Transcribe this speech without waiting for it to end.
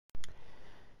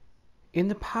In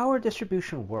the power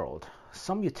distribution world,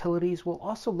 some utilities will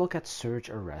also look at surge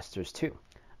arresters too,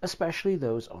 especially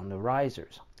those on the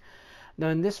risers. Now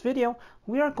in this video,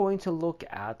 we are going to look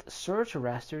at surge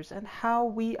arresters and how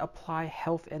we apply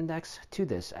health index to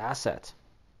this asset.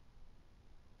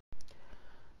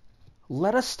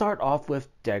 Let us start off with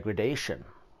degradation.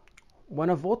 When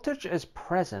a voltage is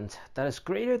present that is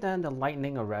greater than the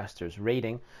lightning arrestor's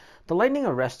rating, the lightning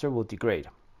arrestor will degrade.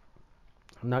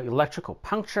 Now, electrical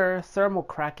puncture, thermal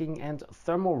cracking, and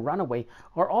thermal runaway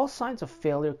are all signs of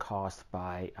failure caused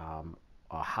by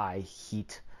a high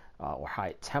heat or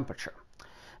high temperature.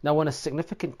 Now, when a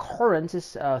significant current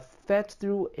is fed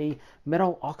through a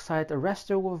metal oxide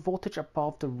arrestor with voltage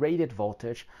above the rated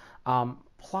voltage,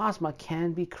 plasma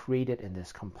can be created in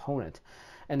this component.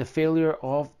 And the failure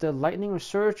of the lightning or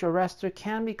surge arrestor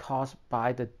can be caused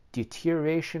by the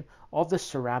deterioration of the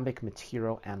ceramic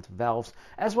material and valves,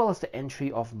 as well as the entry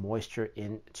of moisture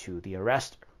into the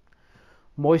arrestor.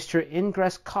 Moisture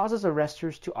ingress causes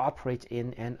arrestors to operate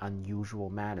in an unusual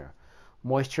manner.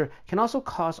 Moisture can also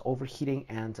cause overheating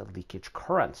and leakage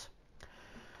currents.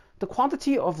 The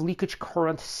quantity of leakage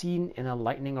current seen in a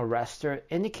lightning arrestor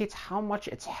indicates how much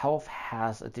its health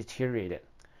has deteriorated.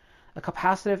 A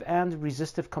capacitive and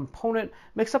resistive component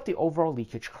makes up the overall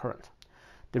leakage current.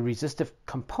 The resistive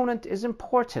component is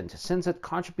important since it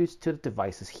contributes to the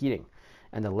device's heating,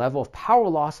 and the level of power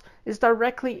loss is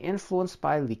directly influenced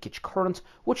by leakage current,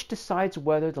 which decides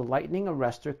whether the lightning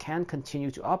arrestor can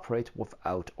continue to operate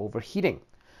without overheating.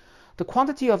 The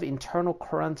quantity of internal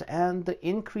current and the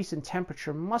increase in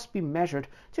temperature must be measured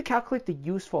to calculate the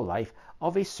useful life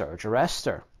of a surge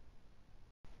arrestor.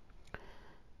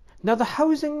 Now, the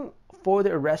housing for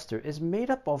the arrestor is made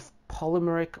up of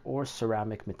polymeric or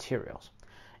ceramic materials.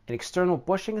 An external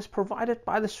bushing is provided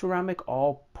by the ceramic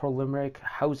or polymeric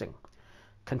housing.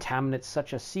 Contaminants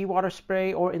such as seawater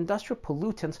spray or industrial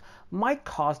pollutants might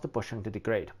cause the bushing to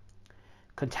degrade.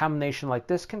 Contamination like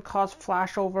this can cause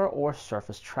flashover or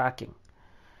surface tracking.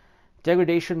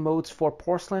 Degradation modes for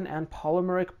porcelain and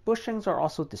polymeric bushings are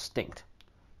also distinct.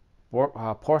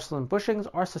 Porcelain bushings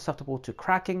are susceptible to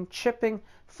cracking, chipping,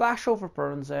 flashover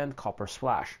burns, and copper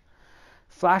splash.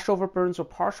 Flashover burns or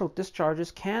partial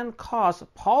discharges can cause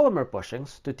polymer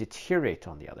bushings to deteriorate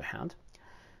on the other hand.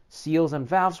 Seals and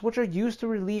valves which are used to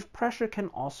relieve pressure can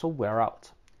also wear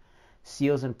out.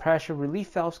 Seals and pressure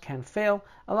relief valves can fail,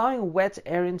 allowing wet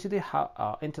air into the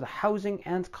housing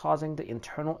and causing the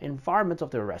internal environment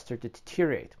of the arrestor to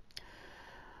deteriorate.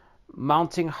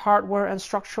 Mounting hardware and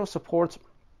structural support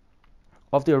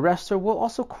of the arrestor will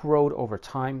also corrode over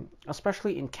time,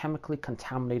 especially in chemically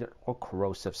contaminated or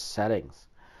corrosive settings.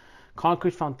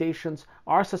 Concrete foundations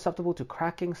are susceptible to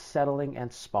cracking, settling,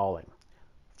 and spalling.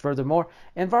 Furthermore,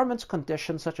 environmental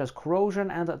conditions such as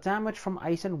corrosion and damage from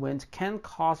ice and wind can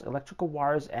cause electrical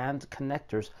wires and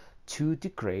connectors to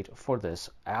degrade for this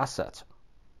asset.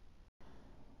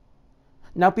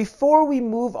 Now, before we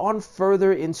move on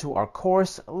further into our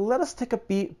course, let us take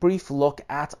a brief look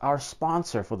at our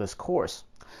sponsor for this course.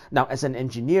 Now, as an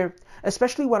engineer,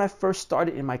 especially when I first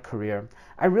started in my career,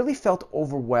 I really felt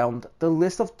overwhelmed the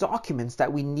list of documents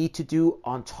that we need to do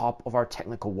on top of our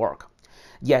technical work.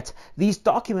 Yet, these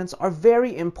documents are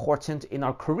very important in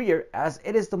our career as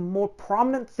it is the more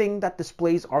prominent thing that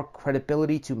displays our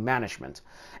credibility to management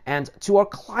and to our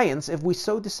clients if we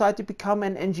so decide to become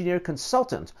an engineer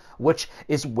consultant, which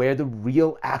is where the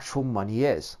real actual money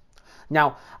is.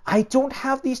 Now, I don't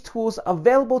have these tools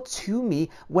available to me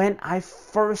when I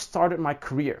first started my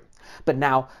career, but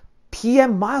now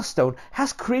PM Milestone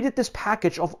has created this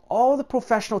package of all the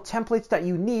professional templates that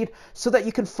you need so that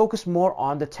you can focus more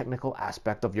on the technical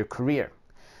aspect of your career.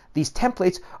 These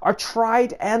templates are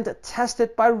tried and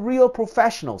tested by real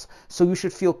professionals, so you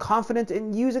should feel confident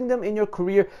in using them in your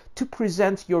career to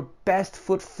present your best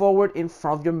foot forward in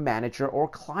front of your manager or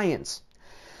clients.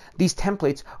 These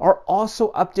templates are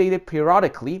also updated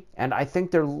periodically, and I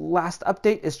think their last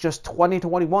update is just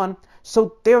 2021,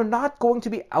 so they're not going to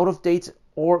be out of date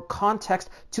or context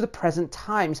to the present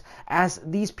times, as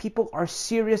these people are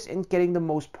serious in getting the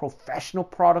most professional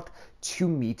product to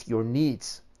meet your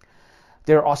needs.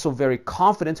 They're also very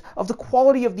confident of the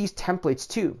quality of these templates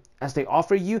too, as they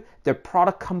offer you their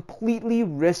product completely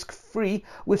risk-free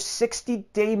with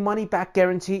 60-day money-back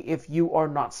guarantee if you are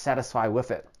not satisfied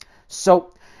with it.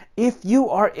 So, if you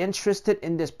are interested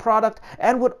in this product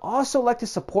and would also like to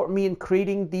support me in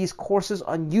creating these courses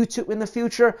on YouTube in the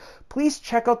future, please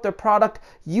check out their product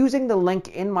using the link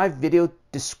in my video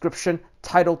description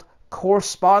titled Course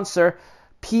Sponsor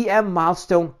PM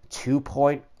Milestone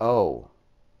 2.0.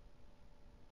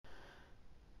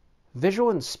 Visual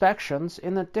inspections,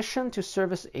 in addition to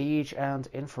surface age and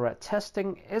infrared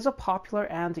testing, is a popular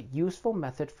and useful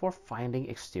method for finding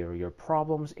exterior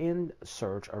problems in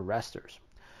surge arresters.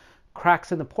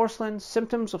 Cracks in the porcelain,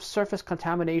 symptoms of surface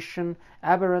contamination,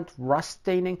 aberrant rust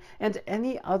staining, and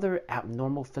any other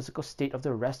abnormal physical state of the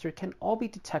arrestor can all be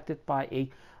detected by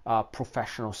a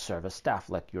professional service staff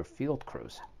like your field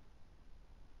crews.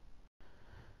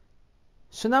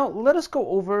 So now let us go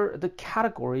over the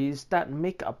categories that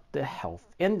make up the health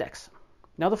index.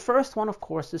 Now the first one, of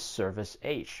course, is service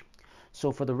age.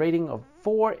 So for the rating of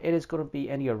 4, it is going to be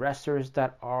any arresters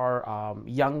that are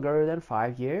younger than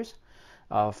 5 years.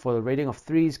 For the rating of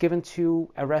 3 is given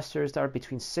to arresters that are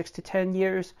between 6 to 10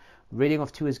 years. Rating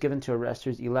of 2 is given to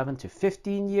arresters 11 to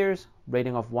 15 years.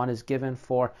 Rating of 1 is given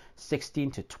for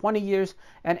 16 to 20 years.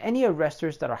 And any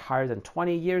arresters that are higher than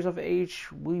 20 years of age,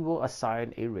 we will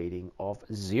assign a rating of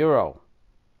 0.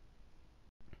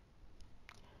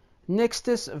 Next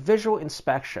is visual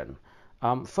inspection.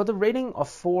 For the rating of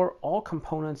 4, all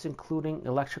components including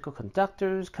electrical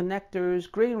conductors,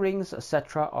 connectors, grating rings,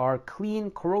 etc. are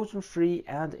clean, corrosion-free,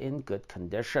 and in good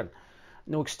condition.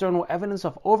 No external evidence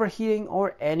of overheating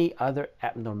or any other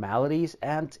abnormalities,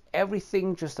 and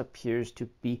everything just appears to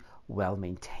be well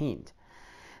maintained.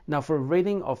 Now for a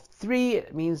rating of 3,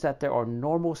 it means that there are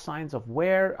normal signs of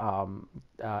wear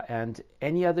and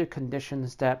any other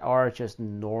conditions that are just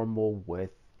normal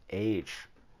with age.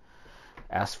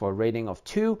 As for a rating of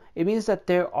 2, it means that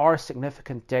there are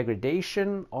significant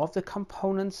degradation of the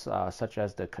components, such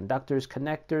as the conductors,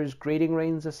 connectors, grating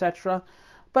rings, etc.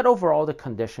 But overall, the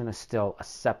condition is still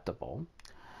acceptable.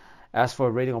 As for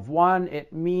a rating of 1,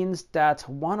 it means that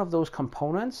one of those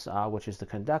components, which is the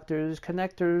conductors,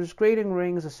 connectors, grating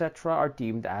rings, etc., are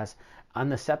deemed as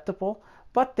unacceptable,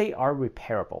 but they are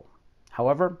repairable.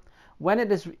 However, when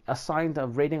it is assigned a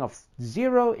rating of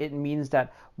 0, it means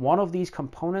that one of these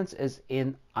components is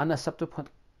in unacceptable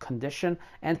condition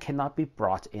and cannot be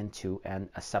brought into an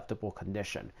acceptable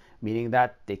condition, meaning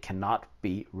that they cannot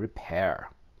be repaired.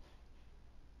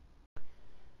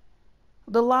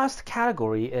 The last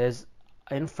category is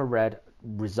infrared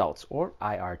results, or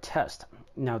IR test.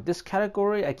 Now this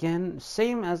category, again,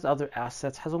 same as the other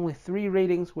assets, has only 3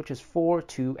 ratings, which is 4,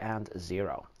 2, and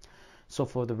 0. So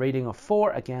for the rating of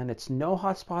 4, again, it's no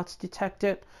hotspots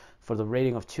detected. For the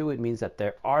rating of 2, it means that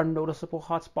there are noticeable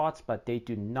hotspots, but they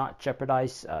do not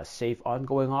jeopardize safe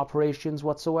ongoing operations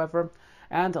whatsoever.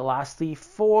 And lastly,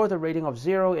 for the rating of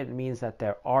 0, it means that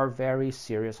there are very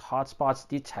serious hotspots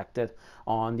detected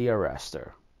on the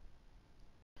arrestor.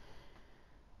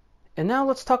 And now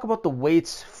let's talk about the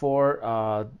weights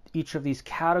for each of these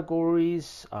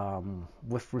categories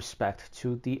with respect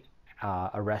to the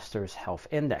arrestor's health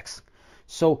index.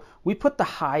 So we put the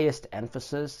highest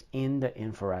emphasis in the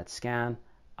infrared scan,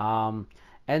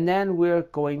 and then we're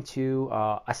going to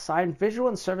assign visual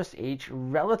and surface age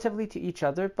relatively to each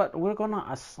other, but we're going to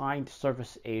assign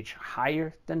surface age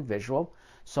higher than visual.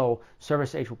 So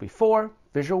surface age will be 4,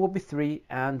 visual will be 3,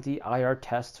 and the IR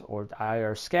test or the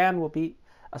IR scan will be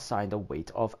assigned a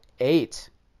weight of 8.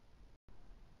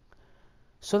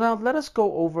 So now let us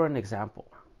go over an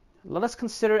example. Let us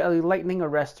consider a lightning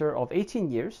arrestor of 18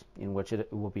 years, in which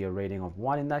it will be a rating of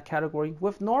 1 in that category,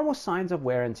 with normal signs of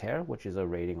wear and tear, which is a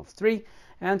rating of 3,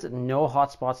 and no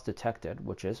hotspots detected,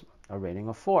 which is a rating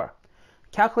of 4.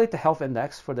 Calculate the health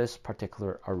index for this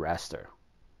particular arrestor.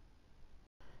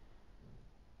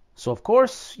 So of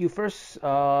course, you first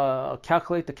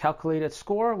calculate the calculated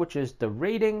score, which is the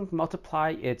rating,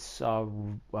 multiply its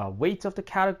weight of the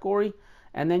category,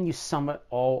 and then you sum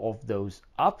all of those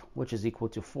up, which is equal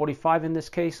to 45 in this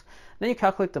case. Then you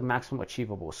calculate the maximum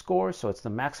achievable score, so it's the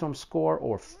maximum score,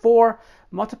 or 4,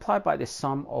 multiplied by the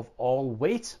sum of all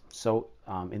weights. So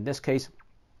in this case,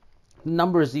 the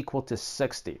number is equal to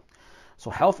 60. So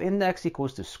health index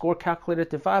equals to score calculated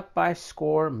divided by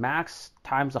score max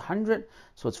times 100.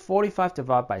 So it's 45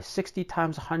 divided by 60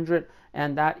 times 100,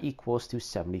 and that equals to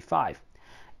 75.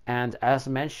 And as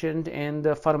mentioned in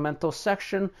the fundamental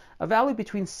section, a value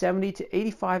between 70 to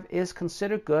 85 is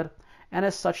considered good, and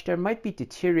as such there might be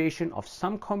deterioration of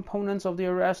some components of the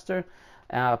arrestor,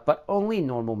 but only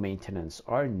normal maintenance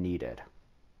are needed.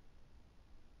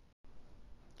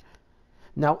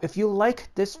 Now if you like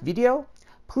this video,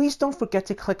 please don't forget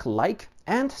to click like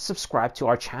and subscribe to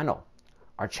our channel.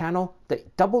 Our channel, the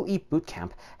EE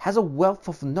Bootcamp, has a wealth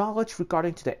of knowledge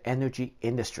regarding to the energy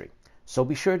industry, so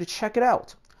be sure to check it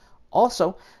out.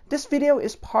 Also, this video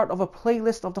is part of a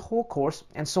playlist of the whole course,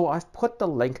 and so I've put the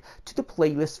link to the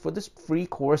playlist for this free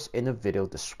course in the video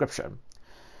description.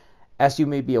 As you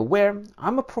may be aware,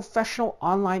 I'm a professional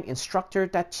online instructor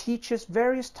that teaches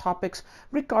various topics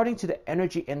regarding to the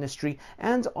energy industry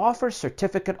and offers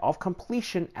certificate of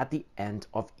completion at the end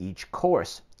of each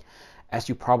course. As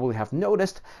you probably have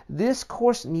noticed, this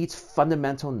course needs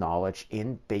fundamental knowledge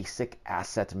in basic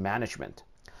asset management.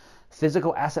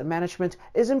 Physical asset management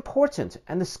is important,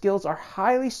 and the skills are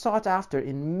highly sought after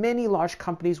in many large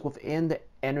companies within the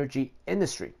energy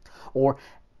industry, or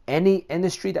any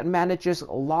industry that manages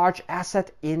large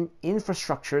asset in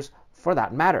infrastructures for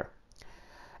that matter.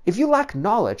 If you lack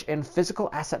knowledge in physical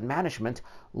asset management,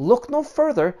 look no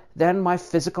further than my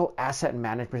Physical Asset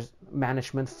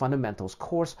Management Fundamentals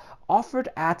course offered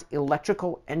at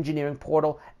Electrical Engineering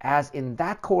Portal, as in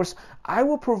that course, I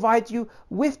will provide you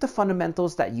with the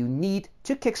fundamentals that you need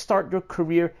to kickstart your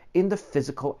career in the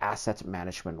physical asset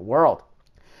management world.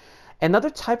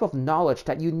 Another type of knowledge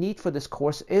that you need for this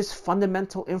course is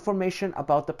fundamental information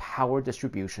about the power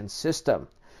distribution system.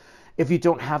 If you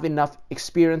don't have enough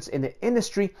experience in the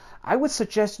industry, I would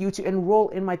suggest you to enroll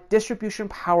in my Distribution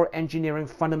Power Engineering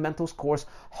Fundamentals course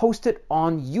hosted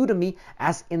on Udemy,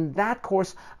 as in that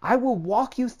course, I will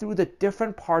walk you through the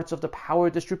different parts of the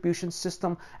power distribution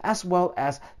system as well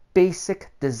as basic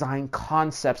design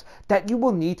concepts that you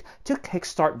will need to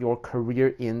kickstart your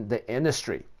career in the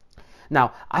industry.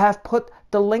 Now, I have put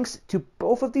the links to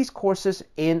both of these courses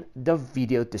in the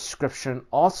video description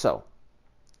also.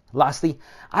 Lastly,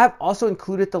 I have also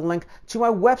included the link to my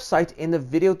website in the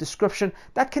video description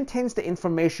that contains the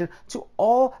information to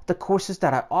all the courses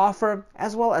that I offer,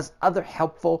 as well as other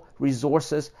helpful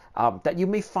resources that you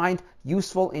may find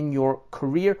useful in your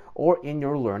career or in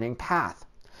your learning path.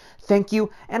 Thank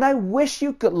you, and I wish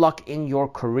you good luck in your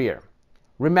career.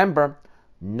 Remember,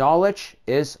 knowledge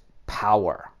is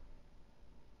power.